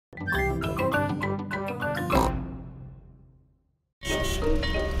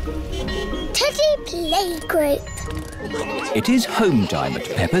Teddy Playgroup. It is home time at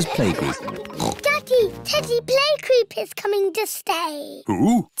Peppa's playgroup. Daddy, Teddy Playgroup is coming to stay.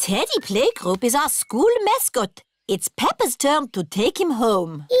 Who? Teddy Playgroup is our school mascot. It's Peppa's turn to take him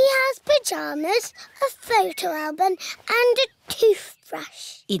home. He has pyjamas, a photo album and a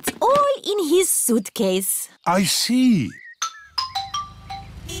toothbrush. It's all in his suitcase. I see.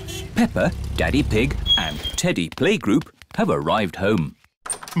 Peppa, Daddy Pig and Teddy Playgroup have arrived home.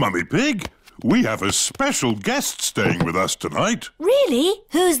 Mummy Pig, we have a special guest staying with us tonight. Really?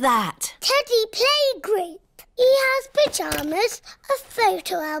 Who's that? Teddy Playgroup. He has pyjamas, a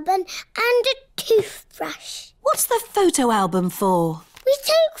photo album and a toothbrush. What's the photo album for? We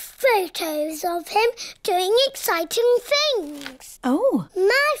took photos of him doing exciting things. Oh.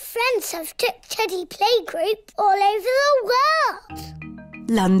 My friends have took Teddy Playgroup all over the world.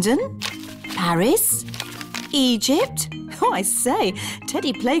 London? Paris? Egypt? Oh, I say,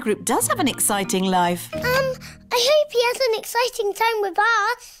 Teddy Playgroup does have an exciting life. I hope he has an exciting time with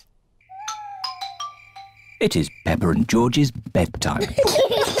us. It is Peppa and George's bedtime. Everybody,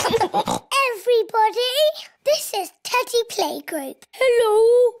 this is Teddy Playgroup.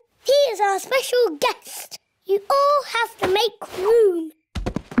 Hello. He is our special guest. You all have to make room.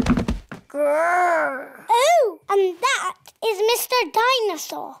 Grrr. Oh, and that is Mr.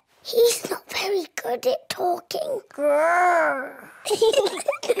 Dinosaur. He's not very good at talking. Grrr.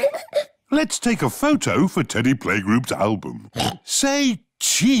 Let's take a photo for Teddy Playgroup's album. Say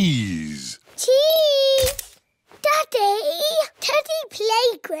cheese. Cheese. Daddy, Teddy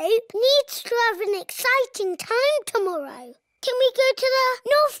Playgroup needs to have an exciting time tomorrow. Can we go to the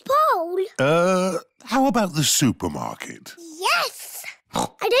North Pole? How about the supermarket? Yes!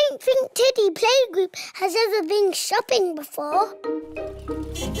 I don't think Teddy Playgroup has ever been shopping before.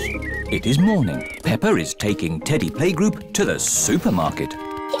 It is morning. Peppa is taking Teddy Playgroup to the supermarket.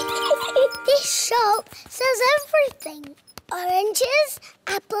 This shop sells everything. Oranges,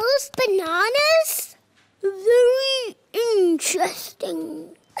 apples, bananas. Very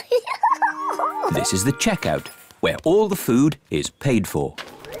interesting. This is the checkout, where all the food is paid for.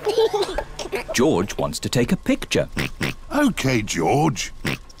 George wants to take a picture. OK, George.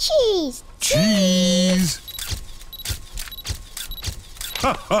 Cheese. Cheese.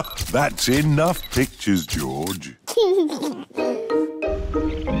 Ha ha! That's enough pictures, George.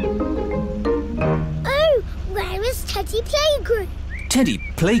 Oh, where is Teddy Playgroup? Teddy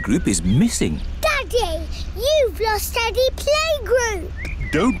Playgroup is missing. Daddy, you've lost Teddy Playgroup.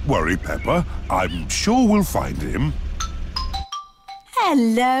 Don't worry, Peppa. I'm sure we'll find him.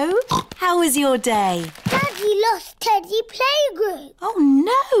 Hello. How was your day? Daddy lost Teddy Playgroup. Oh,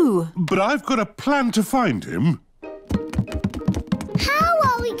 no. But I've got a plan to find him. How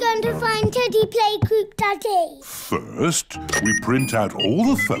are we going to find Teddy Playgroup, Daddy? First, we print out all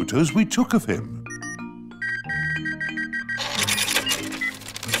the photos we took of him.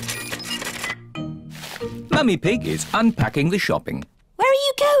 Mummy Pig is unpacking the shopping. Where are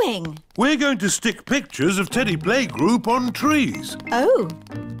you going? We're going to stick pictures of Teddy Playgroup on trees. Oh.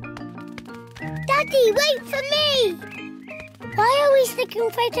 Daddy, wait for me! Why are we sticking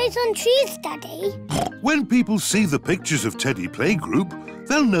photos on trees, Daddy? When people see the pictures of Teddy Playgroup,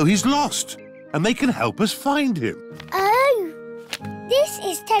 they'll know he's lost, and they can help us find him. Oh, this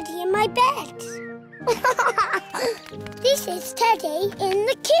is Teddy in my bed. This is Teddy in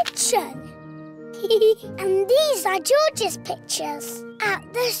the kitchen. And these are George's pictures at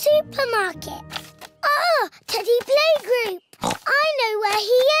the supermarket. Ah, Teddy Playgroup. I know where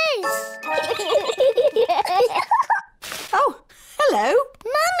he is. Oh, hello.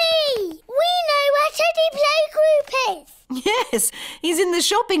 Mummy, we know where Teddy Playgroup is. Yes, he's in the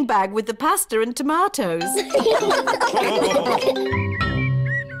shopping bag with the pasta and tomatoes.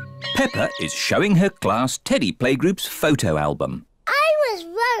 Peppa is showing her class Teddy Playgroup's photo album. I was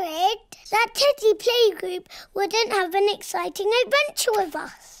worried that Teddy Playgroup wouldn't have an exciting adventure with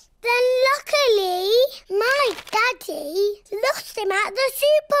us. Then luckily, my daddy lost him at the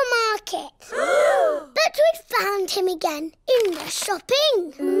supermarket. But we found him again in the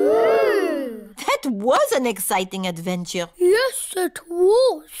shopping. That was an exciting adventure. Yes, it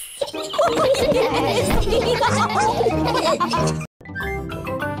was.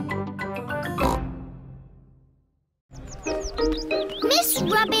 Miss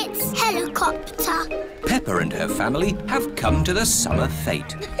Rabbit's helicopter. Peppa and her family have come to the summer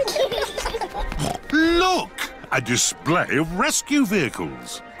fete. Look! A display of rescue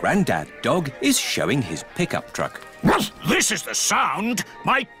vehicles. Grandad Dog is showing his pickup truck. This is the sound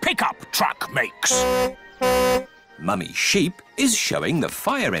my pickup truck makes. Mummy Sheep is showing the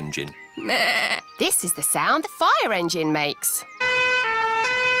fire engine. This is the sound the fire engine makes.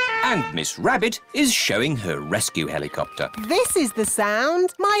 And Miss Rabbit is showing her rescue helicopter. This is the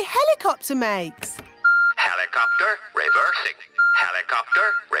sound my helicopter makes. Helicopter reversing.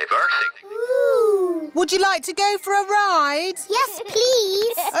 Helicopter reversing. Ooh. Would you like to go for a ride? Yes,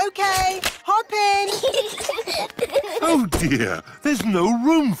 please. OK, hop in. Oh dear, there's no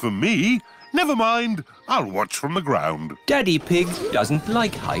room for me. Never mind, I'll watch from the ground. Daddy Pig doesn't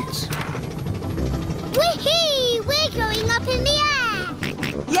like heights. Whee! We're going up in the air.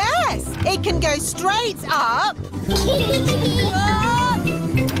 Yes, it can go straight up.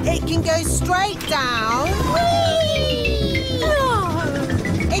 It can go straight down. Whee!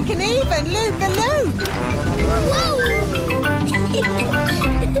 It can even loop the loop. Whoa!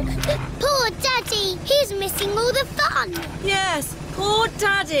 Poor Daddy, he's missing all the fun. Yes, poor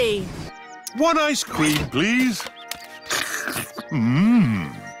Daddy. One ice cream, please.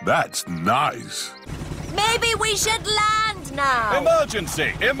 That's nice. Maybe we should land now.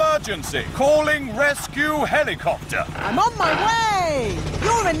 Emergency! Emergency! Calling rescue helicopter. I'm on my way.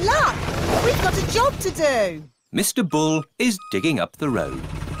 You're in luck. We've got a job to do. Mr. Bull is digging up the road.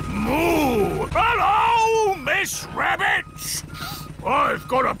 Moo! Hello, Miss Rabbit! I've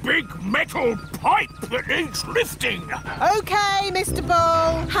got a big metal pipe that needs lifting. OK, Mr.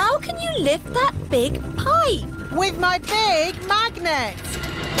 Bull. How can you lift that big pipe? With my big magnet.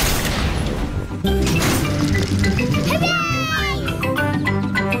 Hooray!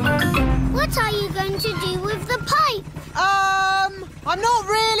 What are you going to do with the pipe? I'm not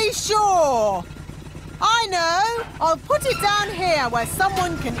really sure. I know. I'll put it down here where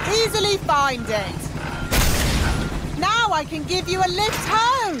someone can easily find it. Now I can give you a lift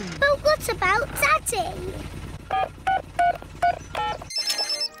home. But what about Daddy?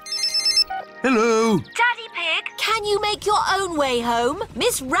 Hello. Daddy Pig, can you make your own way home?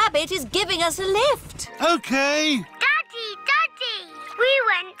 Miss Rabbit is giving us a lift. OK. Daddy! We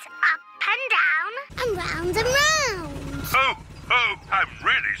went up and down and round and round. Oh, I'm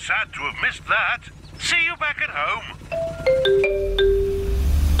really sad to have missed that. See you back at home.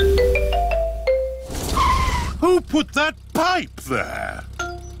 Who put that pipe there?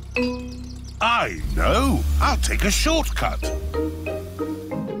 I know. I'll take a shortcut.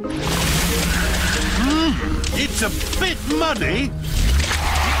 It's a bit muddy.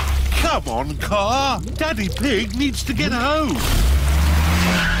 Come on, car. Daddy Pig needs to get home.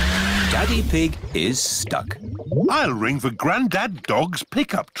 Daddy Pig is stuck. I'll ring for Grandad Dog's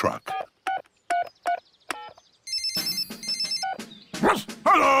pickup truck.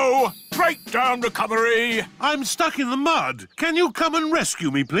 Hello! Breakdown recovery! I'm stuck in the mud. Can you come and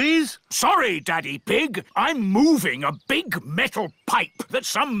rescue me, please? Sorry, Daddy Pig. I'm moving a big metal pipe that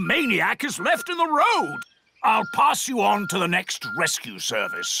some maniac has left in the road. I'll pass you on to the next rescue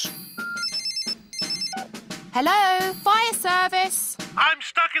service. Hello, fire service. I'm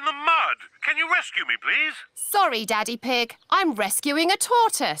stuck in the mud. Can you rescue me, please? Sorry, Daddy Pig. I'm rescuing a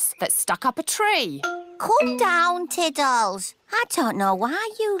tortoise that's stuck up a tree. Calm down, Tiddles. I don't know why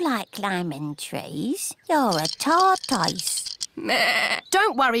you like climbing trees. You're a tortoise.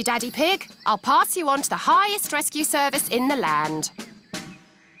 Don't worry, Daddy Pig. I'll pass you on to the highest rescue service in the land.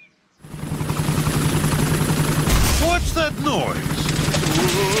 What's that noise?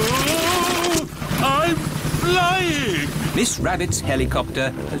 Whoa! I'm flying! Miss Rabbit's helicopter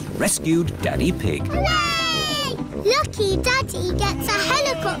has rescued Daddy Pig. Hooray! Lucky Daddy gets a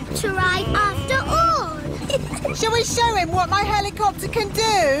helicopter ride after all. Shall we show him what my helicopter can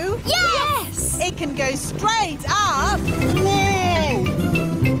do? Yes! It can go straight up. Whoa!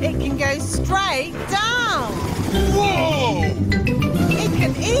 It can go straight down. Whoa! It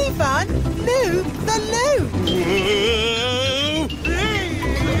can even loop the loop.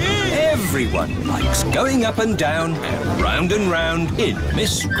 Everyone likes going up and down and round in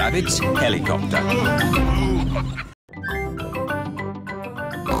Miss Rabbit's helicopter.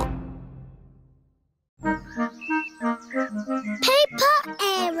 Paper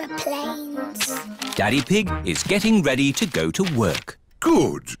aeroplanes. Daddy Pig is getting ready to go to work.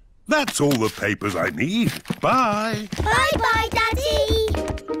 Good. That's all the papers I need. Bye. Bye-bye, Daddy.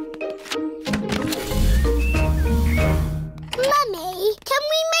 Mummy, can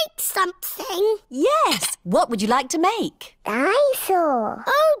we make something? Yes. What would you like to make? Dinosaur.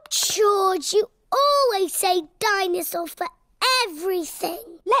 Oh, George, you always say dinosaur for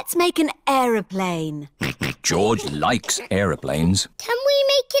everything. Let's make an aeroplane. George likes aeroplanes. Can we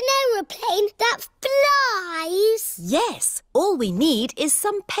make an aeroplane that flies? Yes. All we need is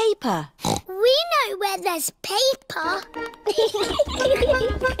some paper. We know where there's paper.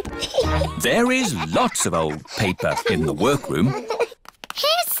 There is lots of old paper in the workroom.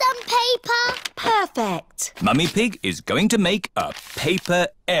 Here's some paper. Perfect. Mummy Pig is going to make a paper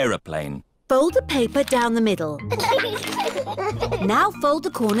aeroplane. Fold the paper down the middle. Now fold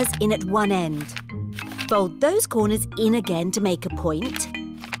the corners in at one end. Fold those corners in again to make a point.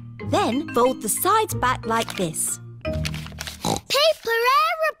 Then fold the sides back like this. Paper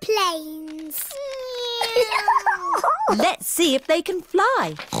aeroplanes. Let's see if they can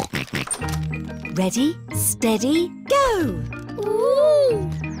fly. Ready, steady, go! Ooh.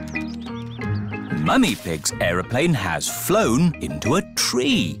 Mummy Pig's aeroplane has flown into a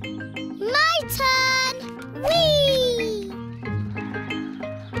tree. My turn! Whee!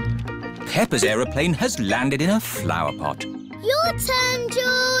 Peppa's aeroplane has landed in a flower pot. Your turn,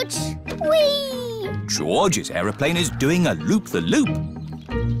 George. Whee! George's aeroplane is doing a loop-the-loop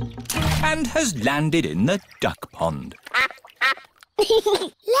and has landed in the duck pond.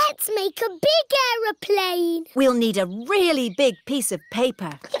 Let's make a big aeroplane. We'll need a really big piece of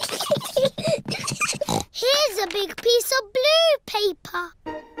paper. Here's a big piece of blue paper.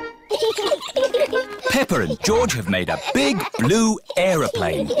 Peppa and George have made a big blue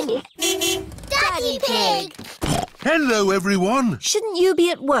aeroplane. Daddy Pig! Hello, everyone. Shouldn't you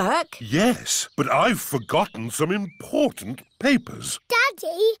be at work? Yes, but I've forgotten some important papers.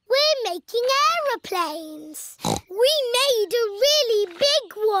 Daddy, we're making aeroplanes. We made a really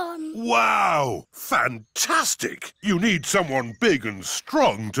big one. Wow! Fantastic! You need someone big and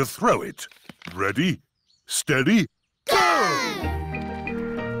strong to throw it. Ready, steady, Go!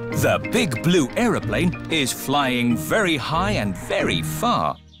 The big blue aeroplane is flying very high and very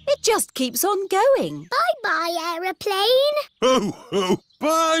far. It just keeps on going. Bye-bye, aeroplane. Ho, ho,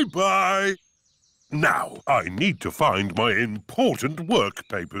 bye-bye. Now, I need to find my important work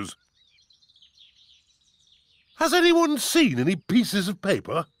papers. Has anyone seen any pieces of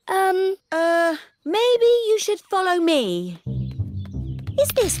paper? Maybe you should follow me. Is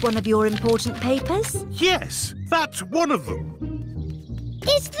this one of your important papers? Yes, that's one of them.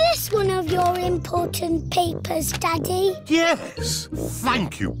 Is this one of your important papers, Daddy? Yes.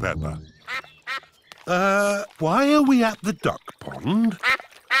 Thank you, Peppa. Why are we at the duck pond?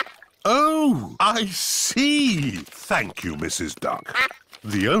 Oh, I see. Thank you, Mrs. Duck.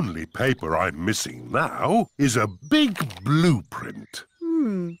 The only paper I'm missing now is a big blueprint.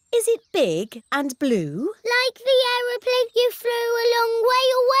 Is it big and blue? Like the aeroplane you flew a long way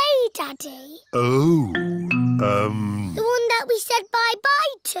away, Daddy. Oh, The one that we said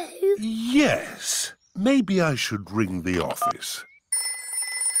bye-bye to. yes. Maybe I should ring the office.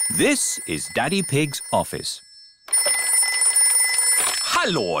 This is Daddy Pig's office.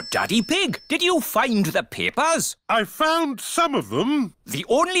 Hello, Daddy Pig. Did you find the papers? I found some of them. The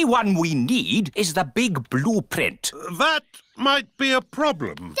only one we need is the big blueprint. That might be a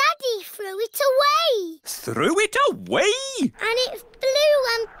problem. Daddy threw it away. Threw it away? And it flew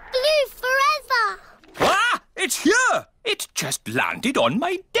and flew forever. Ah! It's here! It just landed on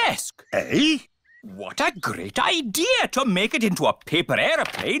my desk. Eh? What a great idea to make it into a paper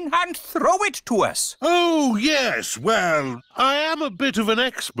aeroplane and throw it to us. Oh, yes. Well, I am a bit of an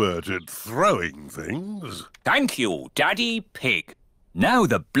expert at throwing things. Thank you, Daddy Pig. Now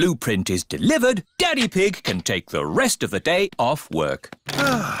the blueprint is delivered, Daddy Pig can take the rest of the day off work.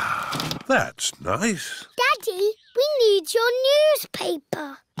 That's nice. Daddy, we need your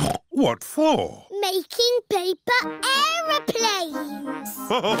newspaper. What for? Making paper aeroplanes.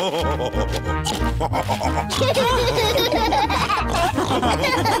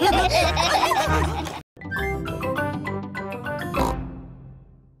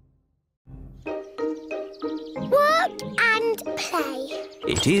 Work and play.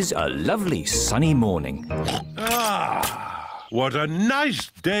 It is a lovely sunny morning. What a nice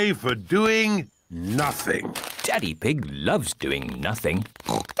day for doing nothing. Daddy Pig loves doing nothing.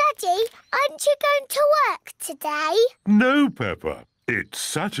 Daddy, aren't you going to work today? No, Peppa. It's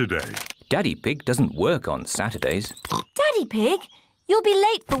Saturday. Daddy Pig doesn't work on Saturdays. Daddy Pig, you'll be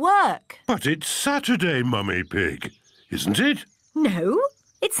late for work. But it's Saturday, Mummy Pig, isn't it? No,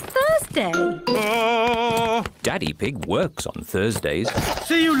 it's Thursday. Oh! Daddy Pig works on Thursdays.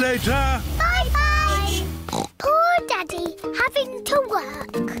 See you later. Bye-bye. Poor Daddy, having to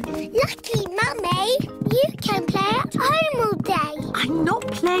work. Lucky Mummy, you can play at home all day. I'm not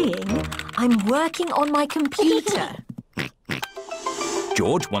playing. I'm working on my computer.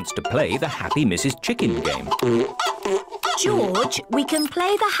 George wants to play the Happy Mrs. Chicken game. George, we can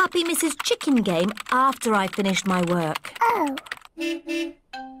play the Happy Mrs. Chicken game after I finish my work. Oh.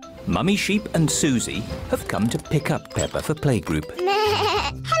 Mummy Sheep and Suzy have come to pick up Peppa for playgroup.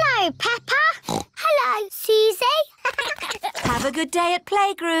 Hello, Peppa. Hello, Suzy. Have a good day at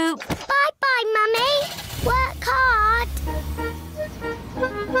playgroup. Bye-bye, Mummy. Work hard.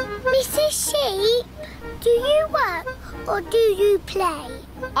 We Mrs. Sheep, do you work or do you play?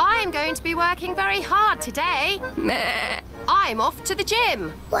 I'm going to be working very hard today. I'm off to the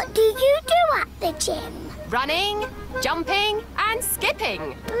gym. What do you do at the gym? Running, jumping and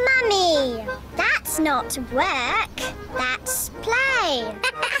skipping. Mummy, that's not work, that's play.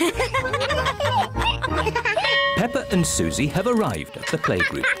 Peppa and Suzy have arrived at the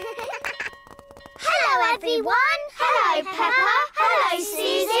playgroup. Hello, everyone. Hello, Peppa. Hello,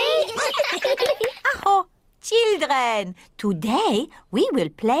 Suzy. Oh, children, today we will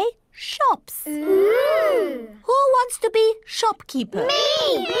play shops. Ooh. Who wants to be shopkeeper?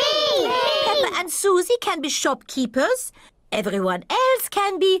 Me! Peppa and Suzy can be shopkeepers. Everyone else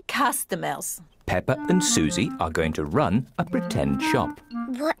can be customers. Peppa and Suzy are going to run a pretend shop.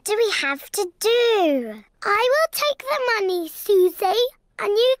 What do we have to do? I will take the money, Suzy, and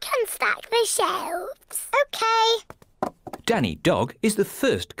you can stack the shelves. OK. Danny Dog is the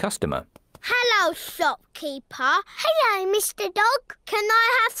first customer. Hello, shopkeeper. Hello, Mr. Dog. Can I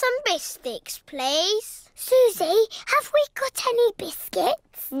have some biscuits, please? Suzy, have we got any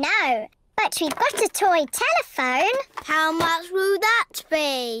biscuits? No, but we've got a toy telephone. How much will that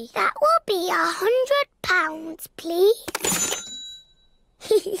be? That will be £100, please.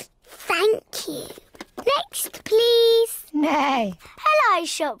 Thank you. Next, please. No. Hello,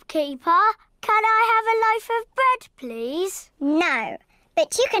 shopkeeper. Can I have a loaf of bread, please? No,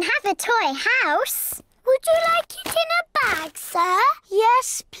 but you can have a toy house. Would you like it in a bag, sir?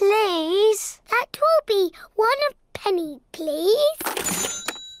 Yes, please. That will be £1 penny, please.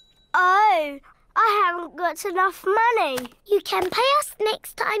 Oh, I haven't got enough money. You can pay us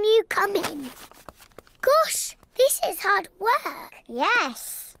next time you come in. Gosh, this is hard work.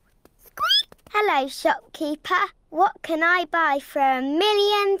 Yes. Squeak. Hello, shopkeeper. What can I buy for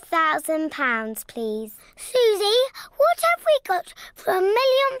 £1,000,000, please? Suzy, what have we got for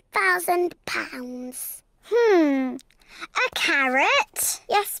 £1,000,000? A carrot?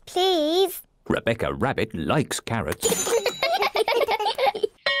 Yes, please. Rebecca Rabbit likes carrots.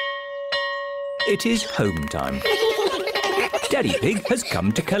 It is home time. Daddy Pig has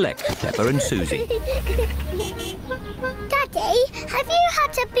come to collect Peppa and Suzy. Daddy, have you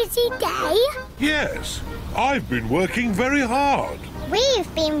had a busy day? Yes, I've been working very hard. We've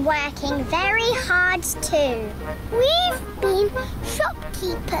been working very hard too. We've been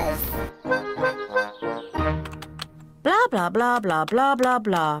shopkeepers. Blah, blah, blah, blah, blah, blah,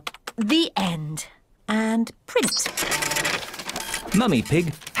 blah. The end. And print. Mummy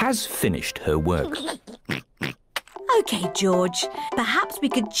Pig has finished her work. OK, George. Perhaps we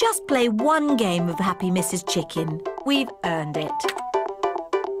could just play one game of Happy Mrs. Chicken. We've earned it.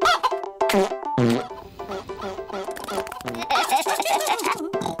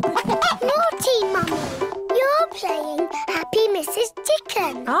 Naughty, Mummy. You're playing Happy Mrs.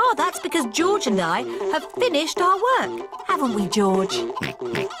 Chicken. Oh, that's because George and I have finished our work. Haven't we, George?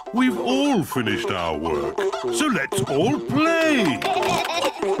 We've all finished our work, so let's all play.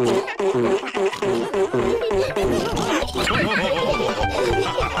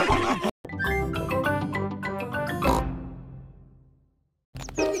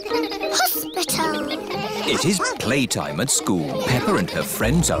 Hospital. It is playtime at school. Peppa and her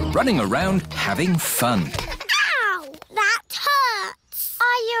friends are running around having fun. Ow! That hurts.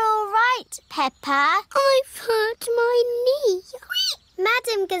 Are you all right, Peppa? I've hurt my knee.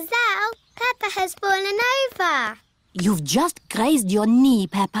 Madam Gazelle, Peppa has fallen over. You've just grazed your knee,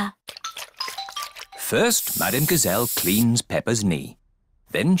 Peppa. First, Madame Gazelle cleans Peppa's knee.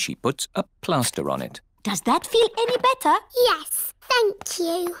 Then she puts a plaster on it. Does that feel any better? Yes, thank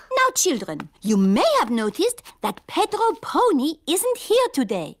you. Now, children, you may have noticed that Pedro Pony isn't here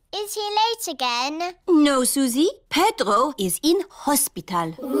today. Is he late again? No, Suzy. Pedro is in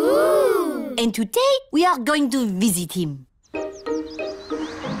hospital. Ooh. And today we are going to visit him.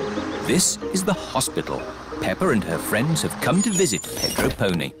 This is the hospital. Peppa and her friends have come to visit Pedro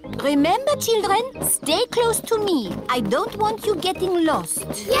Pony. Remember, children, stay close to me. I don't want you getting lost.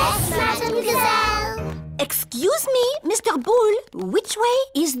 Yes, Madam Gazelle. Excuse me, Mr. Bull. Which way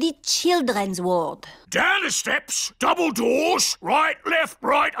is the children's ward? Down the steps, double doors, right,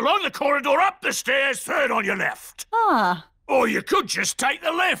 along the corridor, up the stairs, third on your left. Ah. Or you could just take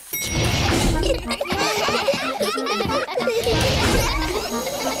the lift.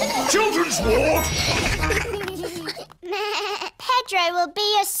 Children's ward. Pedro will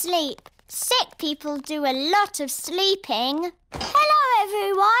be asleep. Sick people do a lot of sleeping. Hello,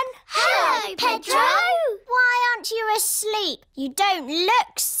 everyone. Hello, Pedro. Why aren't you asleep? You don't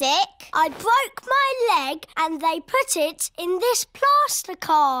look sick. I broke my leg and they put it in this plaster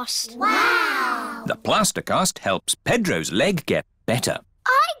cast. Wow. The plaster cast helps Pedro's leg get better.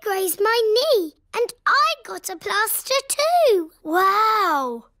 I grazed my knee and I got a plaster too.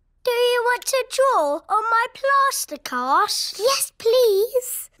 Wow! Do you want to draw on my plaster cast? Yes,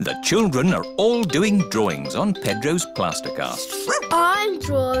 please. The children are all doing drawings on Pedro's plaster cast. I'm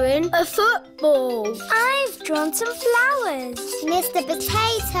drawing a football. I've drawn some flowers. Mr.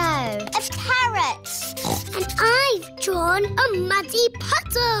 Potato. A parrot. And I've drawn a muddy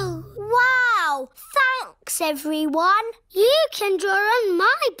puddle. Wow! Thanks, everyone. You can draw on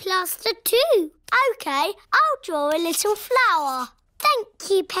my plaster too. OK, I'll draw a little flower. Thank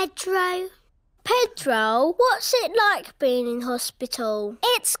you, Pedro. Pedro, what's it like being in hospital?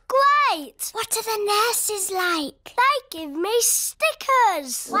 It's great. What are the nurses like? They give me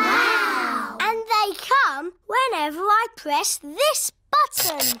stickers. Wow. And they come whenever I press this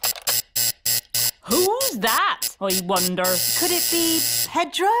button. Who's that, I wonder? Could it be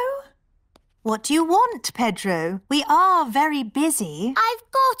Pedro? What do you want, Pedro? We are very busy. I've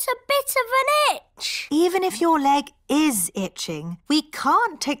got a bit of an itch. Even if your leg is itching, we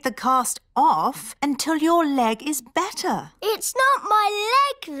can't take the cast off until your leg is better. It's not my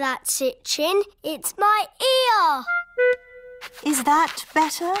leg that's itching, it's my ear. Is that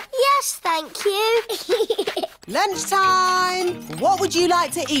better? Yes, thank you. Lunchtime! What would you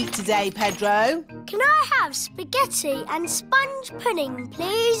like to eat today, Pedro? Can I have spaghetti and sponge pudding,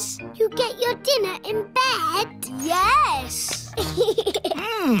 please? You get your dinner in bed? Yes.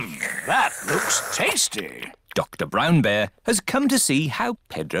 That looks tasty. Dr. Brown Bear has come to see how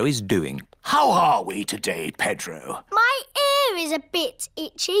Pedro is doing. How are we today, Pedro? My ear is a bit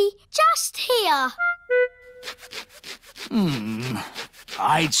itchy, just here.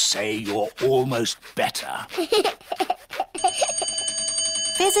 I'd say you're almost better.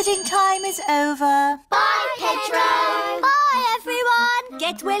 Visiting time is over. Bye, Pedro. Bye, everyone.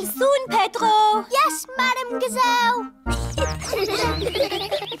 Get well soon, Pedro. Yes, Madam Gazelle.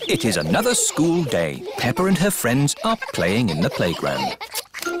 It is another school day. Peppa and her friends are playing in the playground.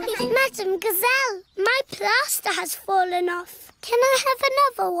 Madam Gazelle, my plaster has fallen off. Can I have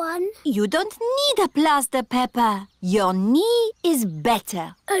another one? You don't need a plaster, Peppa. Your knee is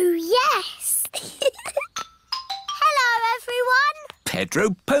better. Oh, yes. Hello, everyone.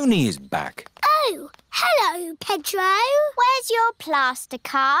 Pedro Pony is back. Oh, hello, Pedro. Where's your plaster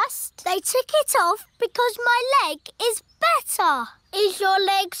cast? They took it off because my leg is better. Is your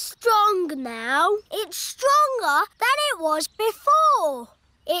leg strong now? It's stronger than it was before.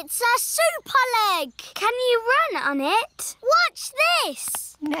 It's a super leg. Can you run on it? Watch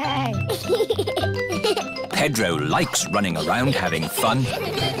this. No. Pedro likes running around having fun.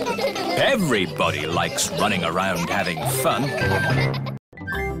 Everybody likes running around having fun.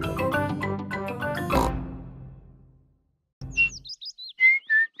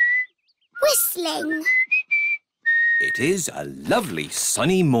 Whistling. It is a lovely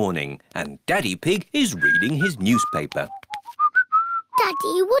sunny morning and Daddy Pig is reading his newspaper.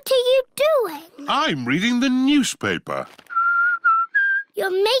 Daddy, what are you doing? I'm reading the newspaper. You're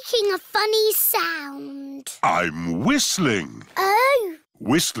making a funny sound. I'm whistling. Oh.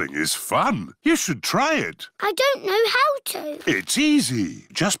 Whistling is fun. You should try it. I don't know how to. It's easy.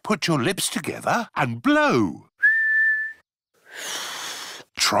 Just put your lips together and blow.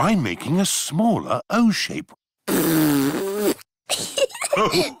 Try making a smaller O shape.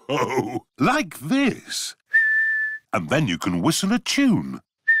 Oh, like this. And then you can whistle a tune.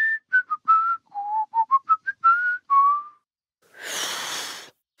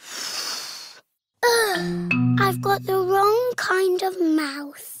 I've got the wrong kind of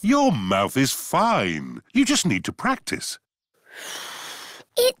mouth. Your mouth is fine. You just need to practice.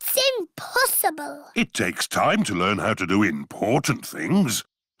 It's impossible. It takes time to learn how to do important things,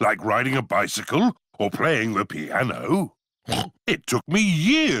 like riding a bicycle or playing the piano. It took me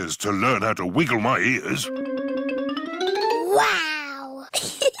years to learn how to wiggle my ears. Wow!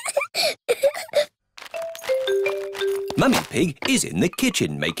 Mummy Pig is in the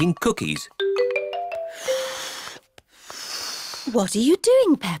kitchen making cookies. What are you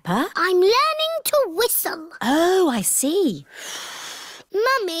doing, Peppa? I'm learning to whistle. Oh, I see.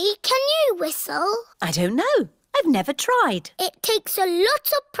 Mummy, can you whistle? I don't know. I've never tried. It takes a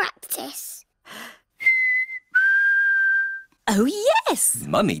lot of practice. Oh, yes!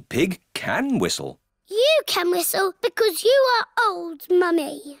 Mummy Pig can whistle. You can whistle because you are old,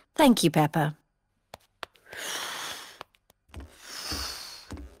 Mummy. Thank you, Peppa.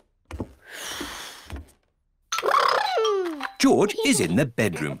 George is in the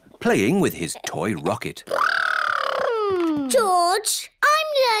bedroom playing with his toy rocket. George, I'm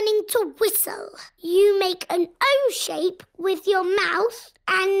learning to whistle. You make an O shape with your mouth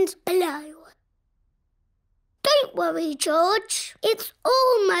and blow. Don't worry, George. It's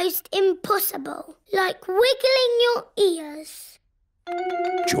almost impossible. Like wiggling your ears.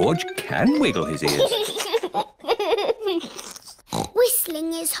 George can wiggle his ears.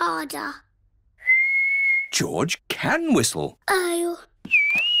 Whistling is harder. George can whistle. Oh.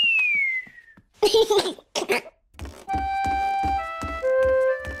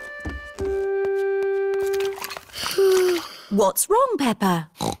 What's wrong, Peppa?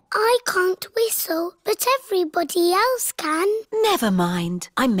 I can't whistle, but everybody else can. Never mind.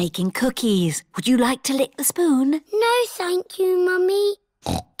 I'm making cookies. Would you like to lick the spoon? No, thank you, Mummy.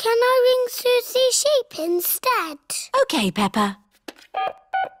 Can I ring Suzy Sheep instead? OK, Peppa.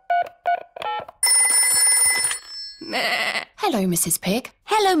 Hello, Mrs. Pig.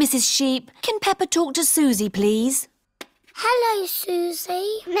 Hello, Mrs. Sheep. Can Peppa talk to Suzy, please? Hello,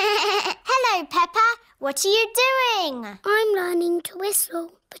 Suzy. Hello, Peppa. What are you doing? I'm learning to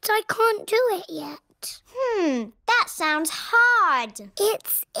whistle, but I can't do it yet. That sounds hard.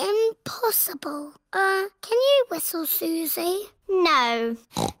 It's impossible. Can you whistle, Suzy? No.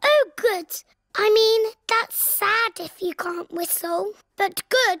 Oh, good. I mean, that's sad if you can't whistle, but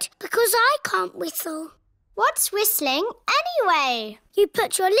good because I can't whistle. What's whistling anyway? You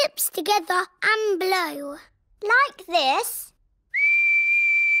put your lips together and blow. Like this?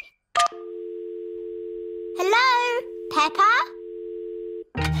 Hello, Peppa?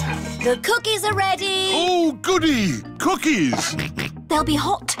 The cookies are ready. Oh, goody! Cookies! They'll be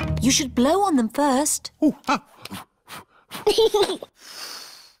hot. You should blow on them first. Oh,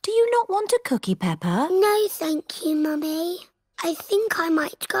 Do you not want a cookie, Peppa? No, thank you, Mummy. I think I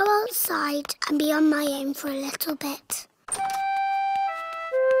might go outside and be on my own for a little bit.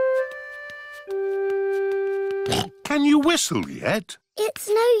 Can you whistle yet? It's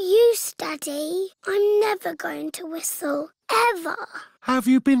no use, Daddy. I'm never going to whistle, ever. Have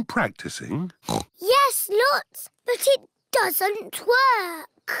you been practicing? Yes, lots, but it doesn't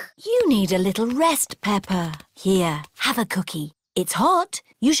work. You need a little rest, Peppa. Here, have a cookie. It's hot.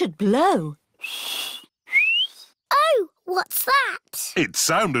 You should blow. Oh, what's that? It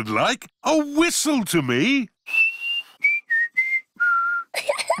sounded like a whistle to me.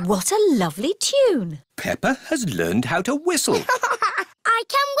 What a lovely tune. Peppa has learned how to whistle. I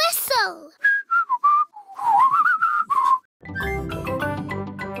can whistle.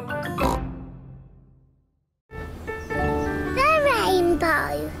 The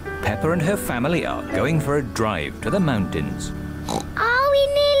rainbow. Peppa and her family are going for a drive to the mountains. Are we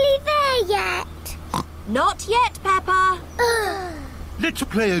nearly there yet? Not yet, Peppa. Let's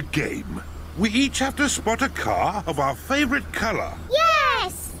play a game. We each have to spot a car of our favourite colour.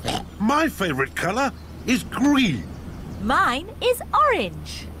 Yes! My favourite colour is green. Mine is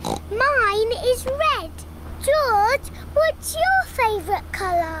orange. Mine is red. George, what's your favourite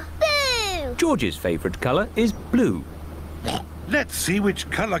colour? Blue! George's favourite colour is blue. Let's see which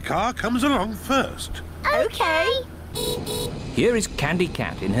colour car comes along first. OK. Here is Candy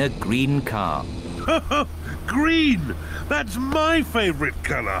Cat in her green car. Green! That's my favourite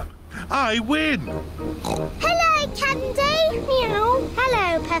colour. I win. Hello, Candy. Meow.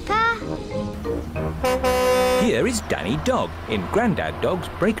 Hello, Peppa. Here is Danny Dog in Grandad Dog's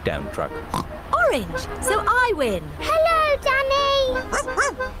breakdown truck. Orange, so I win. Hello, Danny.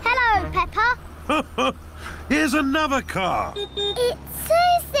 Hello, Peppa. Here's another car. It's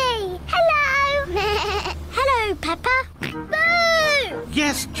Suzy. Hello. Hello, Peppa. Boo!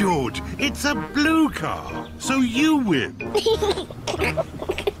 Yes, George, it's a blue car, so you win.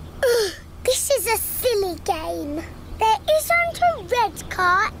 This is a silly game. There isn't a red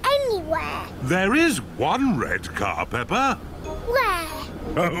car anywhere. There is one red car, Peppa. Where?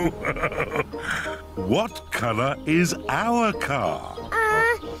 Oh, what colour is our car?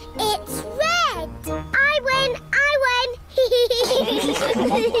 It's red. I win.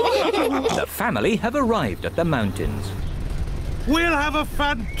 The family have arrived at the mountains. We'll have a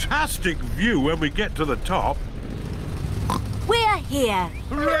fantastic view when we get to the top. We're here.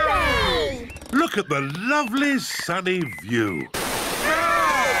 Hooray! Look at the lovely sunny view.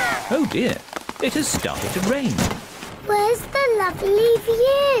 Oh dear, it has started to rain. Where's the lovely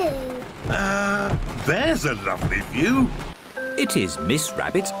view? There's a lovely view. It is Miss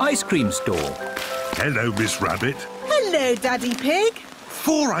Rabbit's ice cream store. Hello, Miss Rabbit. Hello, Daddy Pig.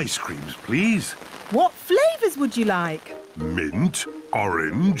 4 ice creams, please. What flavours would you like? Mint,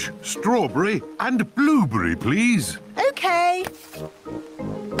 orange, strawberry and blueberry, please. OK.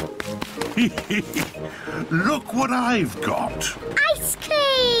 Look what I've got. Ice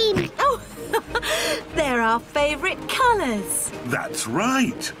cream! Oh, they're our favourite colours. That's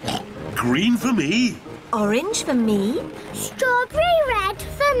right. Green for me. Orange for me. Strawberry red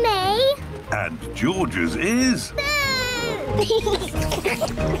for me. And George's is...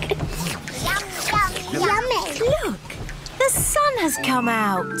 Yummy. Look, the sun has come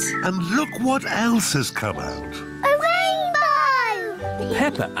out. And look what else has come out. A rainbow!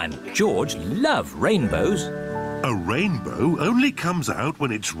 Peppa and George love rainbows. A rainbow only comes out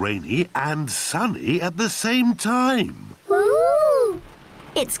when it's rainy and sunny at the same time. Ooh!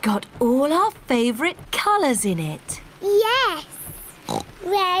 It's got all our favourite colours in it. Yes.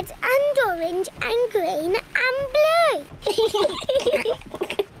 Red and orange and green and blue.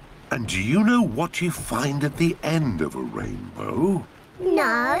 And do you know what you find at the end of a rainbow?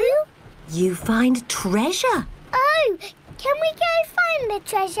 No. You find treasure. Oh, can we go find the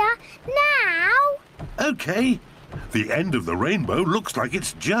treasure now? OK. The end of the rainbow looks like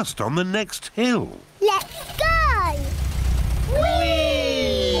it's just on the next hill. Let's go!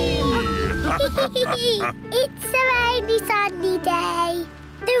 Whee! It's a rainy, sunny day.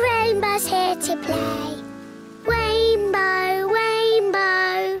 The rainbow's here to play. Rainbow,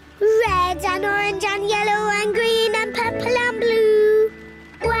 rainbow, red and orange and yellow and green and purple and blue.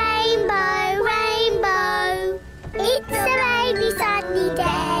 Rainbow, rainbow, it's a rainy, sunny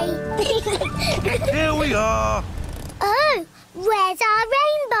day. Here we are. Oh, where's our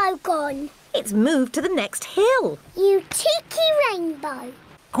rainbow gone? It's moved to the next hill. You cheeky rainbow.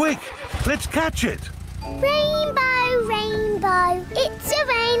 Quick, let's catch it. Rainbow, rainbow, it's a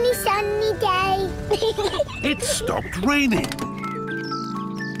rainy, sunny day. It stopped raining.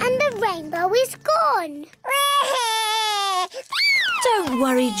 And the rainbow is gone. Don't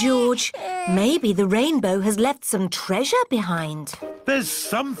worry, George. Maybe the rainbow has left some treasure behind. There's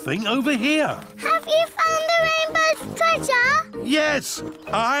something over here. Have you found the rainbow's treasure? Yes,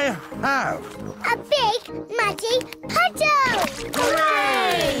 I have. A big, muddy puddle!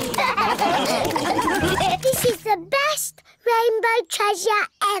 Hooray! This is the best rainbow treasure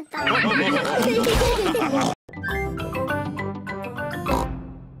ever.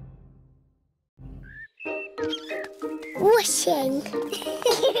 Washing.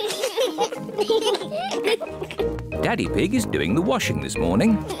 Daddy Pig is doing the washing this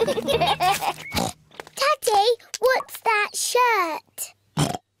morning. Daddy, what's that shirt?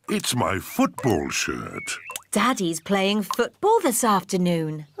 It's my football shirt. Daddy's playing football this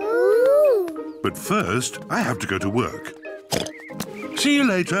afternoon. Ooh. But first, I have to go to work. See you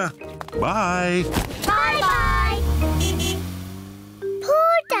later. Bye. Bye-bye.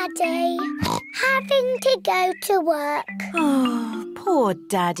 Poor Daddy, having to go to work. Oh, poor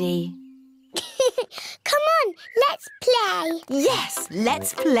Daddy. Come on, let's play. Yes,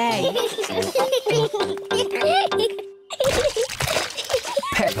 let's play.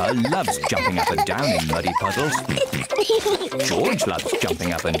 Peppa loves jumping up and down in muddy puddles. George loves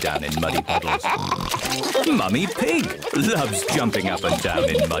jumping up and down in muddy puddles. Mummy Pig loves jumping up and down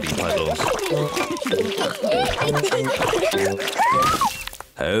in muddy puddles.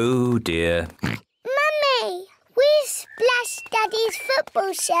 Oh dear. Mummy, we splashed Daddy's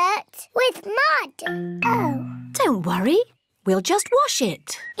football shirt with mud. Oh. Don't worry, we'll just wash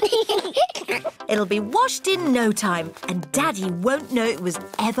it. It'll be washed in no time, and Daddy won't know it was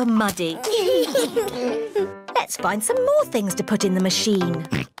ever muddy. Let's find some more things to put in the machine.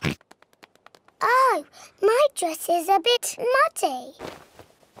 Oh, my dress is a bit muddy.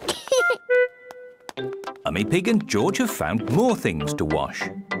 Mummy Pig and George have found more things to wash.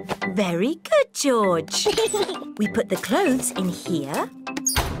 Very good, George. We put the clothes in here,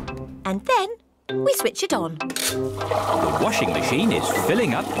 and then we switch it on. The washing machine is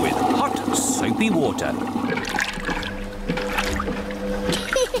filling up with hot, soapy water.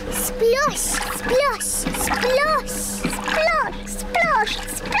 Splosh, splosh, splosh, splosh, splosh,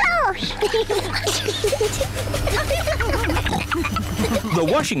 splosh. The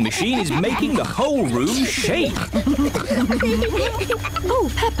washing machine is making the whole room shake. Oh,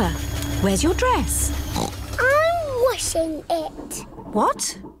 Peppa, where's your dress? I'm washing it.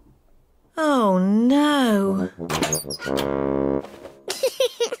 What? Oh, no.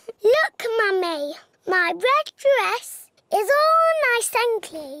 Look, Mummy, my red dress is all nice and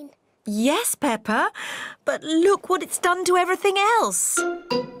clean. Yes, Peppa, but look what it's done to everything else.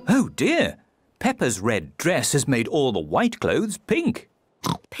 Oh dear, Peppa's red dress has made all the white clothes pink.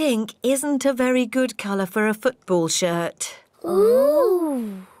 Pink isn't a very good colour for a football shirt.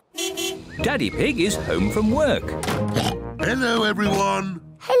 Ooh. Daddy Pig is home from work. Hello, everyone.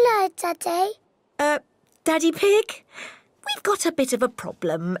 Hello, Daddy. Daddy Pig, we've got a bit of a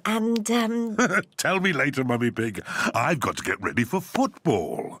problem and, Tell me later, Mummy Pig. I've got to get ready for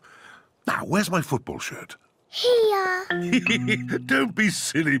football. Now, where's my football shirt? Here. Don't be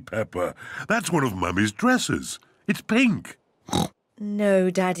silly, Peppa. That's one of Mummy's dresses. It's pink. No,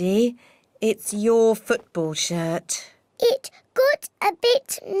 Daddy. It's your football shirt. It got a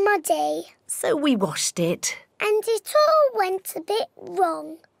bit muddy. So we washed it. And it all went a bit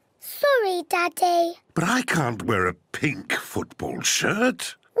wrong. Sorry, Daddy. But I can't wear a pink football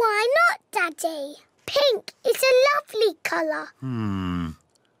shirt. Why not, Daddy? Pink is a lovely colour.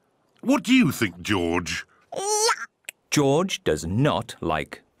 What do you think, George? Yuck! George does not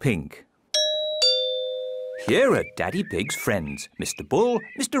like pink. Here are Daddy Pig's friends, Mr. Bull,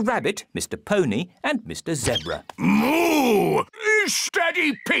 Mr. Rabbit, Mr. Pony and Mr. Zebra. Moo! Is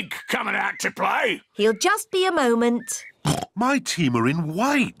Daddy Pig coming out to play? He'll just be a moment. My team are in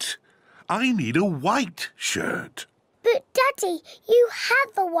white. I need a white shirt. But, Daddy, you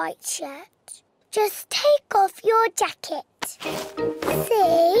have a white shirt. Just take off your jacket.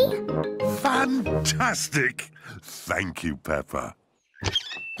 See? Fantastic! Thank you, Peppa.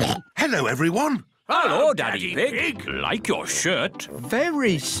 Hello, everyone. Hello, Daddy Pig. Like your shirt.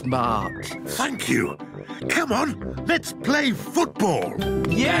 Very smart. Thank you. Come on, let's play football.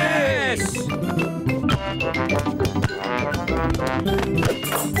 Yes! Go!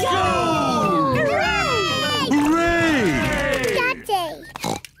 Hooray! Hooray! Daddy,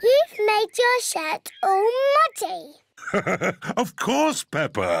 you've made your shirt all muddy. Of course,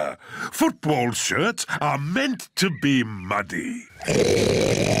 Peppa. Football shirts are meant to be muddy.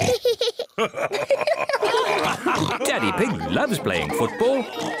 Daddy Pig loves playing football.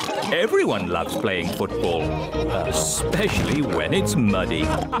 Everyone loves playing football, especially when it's muddy.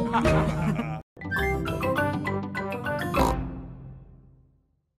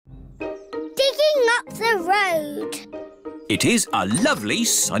 Digging up the road. It is a lovely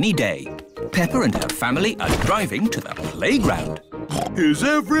sunny day. Peppa and her family are driving to the playground. Is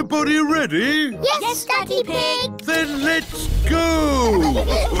everybody ready? Yes, Daddy Pig. Then let's go!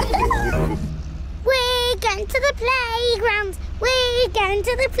 We're going to the playground. We're going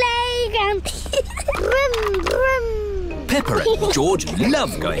to the playground. Brum, brum. Peppa and George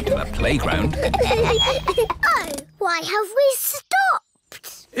love going to the playground. Oh, why have we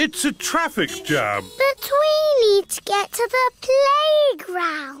stopped? It's a traffic jam. But we need to get to the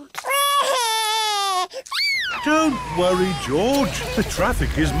playground. Don't worry, George. The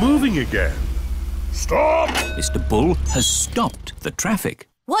traffic is moving again. Stop! Mr. Bull has stopped the traffic.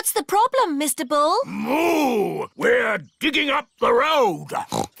 What's the problem, Mr. Bull? Moo! We're digging up the road.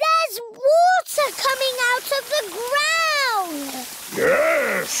 There's water coming out of the ground.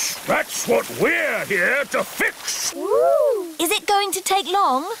 Yes, that's what we're here to fix. Ooh. Is it going to take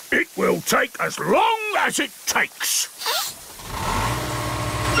long? It will take as long as it takes.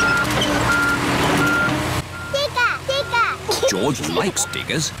 Digger, digger. George likes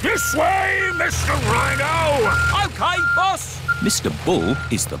diggers. This way, Mr. Rhino. OK, boss. Mr. Bull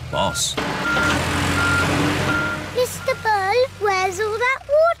is the boss. Mr. Bull, where's all that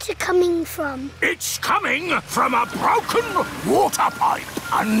water coming from? It's coming from a broken water pipe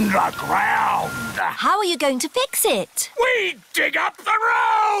underground. How are you going to fix it? We dig up the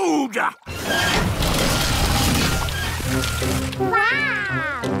road.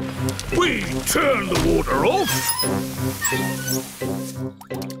 Wow! We turn the water off.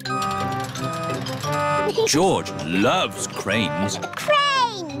 George loves cranes.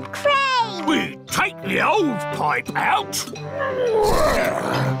 Crane! Crane! We take the old pipe out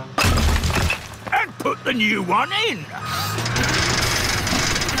and put the new one in.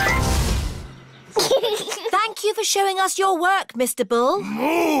 Thank you for showing us your work, Mr. Bull.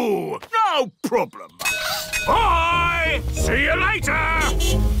 Moo! No problem. Bye! See you later!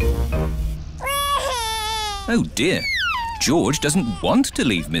 Oh dear. George doesn't want to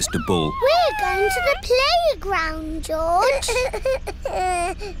leave Mr. Bull. We're going to the playground, George.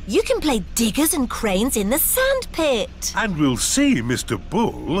 You can play diggers and cranes in the sand pit. And we'll see Mr.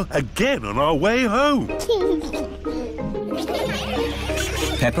 Bull again on our way home.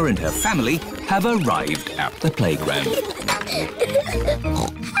 Peppa and her family have arrived at the playground.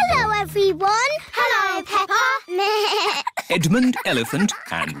 Hello, everyone. Hello, Peppa. Edmund Elephant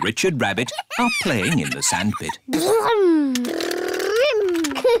and Richard Rabbit are playing in the sandpit. Brum, brum,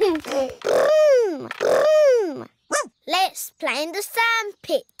 brum, brum. Let's play in the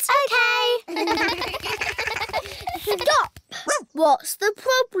sandpit. OK. Stop. What's the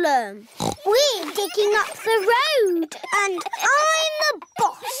problem? We're digging up the road and I'm the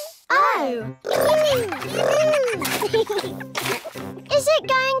boss. Oh. Is it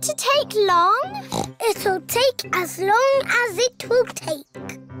going to take long? It'll take as long as it will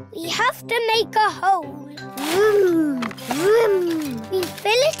take. We have to make a hole. Vroom, vroom. We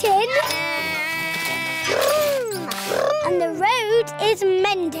fill it in. Vroom, vroom. And the road is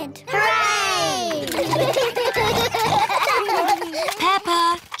mended. Hooray!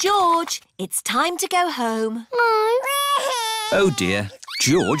 Peppa, George, It's time to go home. Oh dear,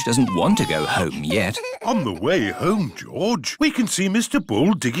 George doesn't want to go home yet. On the way home, George, we can see Mr.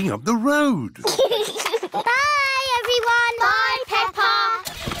 Bull digging up the road. Bye, everyone. Bye, Peppa.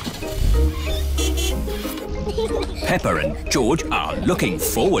 Peppa and George are looking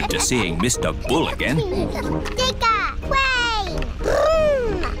forward to seeing Mr. Bull again. Digger, way.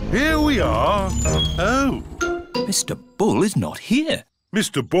 Vroom. Here we are. Oh. Mr. Bull is not here.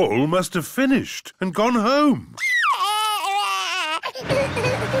 Mr. Bull must have finished and gone home. Digger,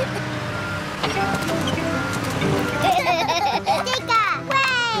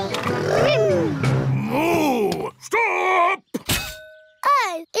 way. Moo! Stop!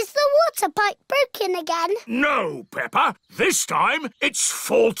 Oh, is the water pipe broken again? No, Peppa. This time it's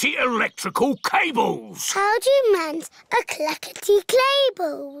faulty electrical cables. How do you mend a clackety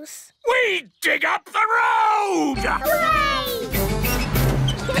clables? We dig up the road! Hooray!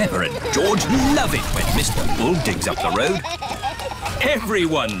 Peppa and George love it when Mr. Bull digs up the road.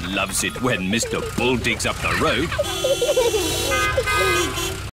 Everyone loves it when Mr. Bull digs up the road.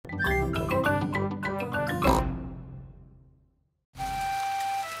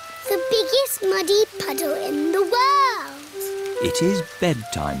 The biggest muddy puddle in the world. It is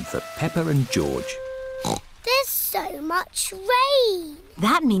bedtime for Peppa and George. There's so much rain.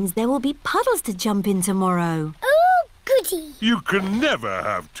 That means there will be puddles to jump in tomorrow. Oh, goody. You can never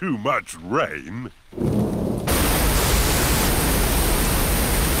have too much rain.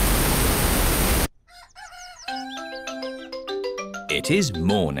 It is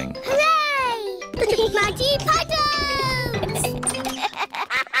morning. Hooray! Muddy puddles!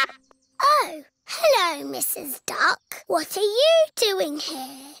 Oh, hello, Mrs. Duck. What are you doing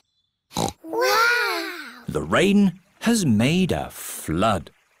here? Wow! The rain has made a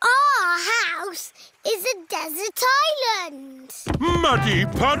flood. Our house is a desert island. Muddy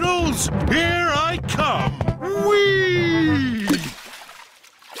puddles, here I come. Whee!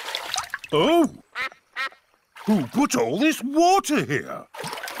 Oh! Who put all this water here?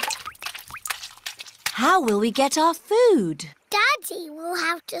 How will we get our food? Daddy will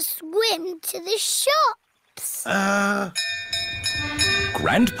have to swim to the shops.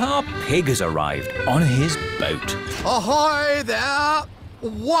 Grandpa Pig has arrived on his boat. Ahoy there!